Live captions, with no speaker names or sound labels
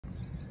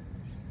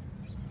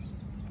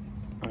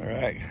All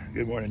right,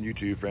 good morning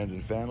YouTube friends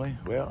and family.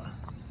 Well,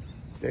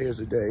 today is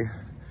the day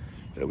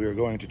that we are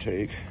going to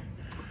take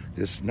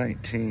this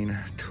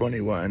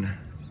 1921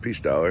 Peace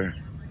Dollar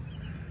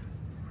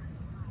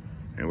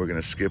and we're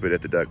gonna skip it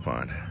at the duck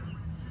pond.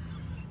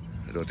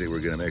 I don't think we're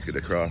gonna make it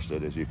across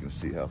it, as you can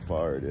see how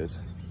far it is.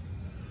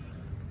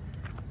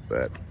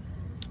 But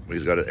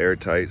we've got an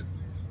airtight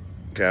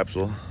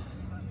capsule,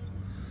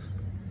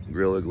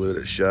 Gorilla glued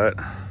it shut.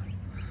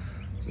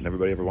 And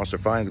everybody ever wants to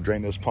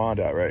drain this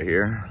pond out right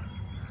here.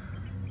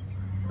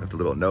 Left a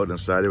little note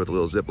inside it with a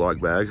little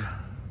Ziploc bag.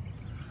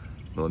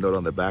 A little note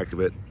on the back of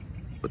it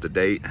with the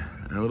date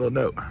and a little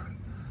note.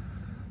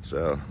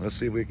 So let's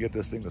see if we can get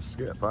this thing to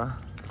skip, huh?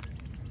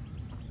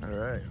 All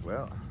right,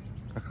 well,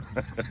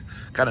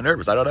 kind of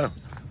nervous, I don't know.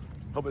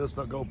 Hope it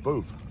doesn't go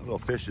poof. A little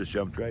fish just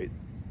jumped right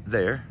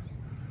there.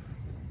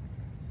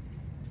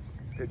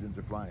 Pigeons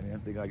are flying in,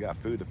 think I got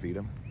food to feed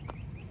them.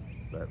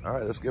 But all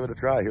right, let's give it a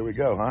try. Here we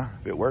go, huh?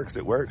 If it works,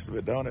 it works. If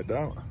it don't, it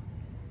don't.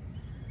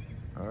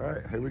 All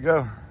right, here we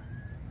go.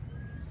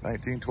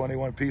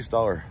 1921 Peace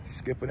Dollar,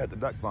 skipping at the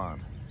duck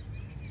pond.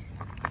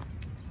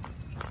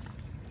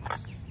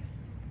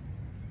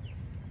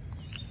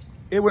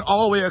 It went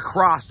all the way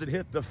across and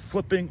hit the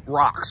flipping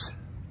rocks.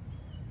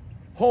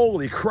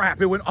 Holy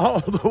crap, it went all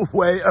the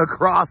way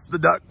across the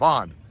duck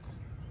pond.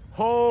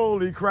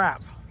 Holy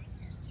crap.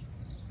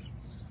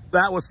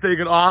 That was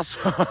stinking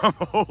awesome.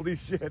 Holy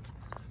shit.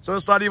 So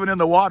it's not even in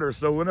the water.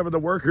 So whenever the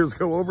workers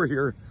go over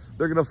here,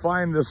 they're gonna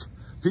find this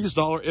Peace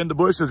Dollar in the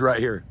bushes right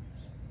here.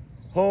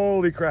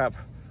 Holy crap.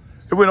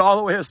 It went all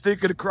the way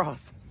stinking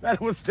across. That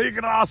was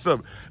stinking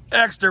awesome.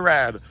 Extra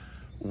rad.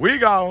 We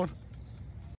gone.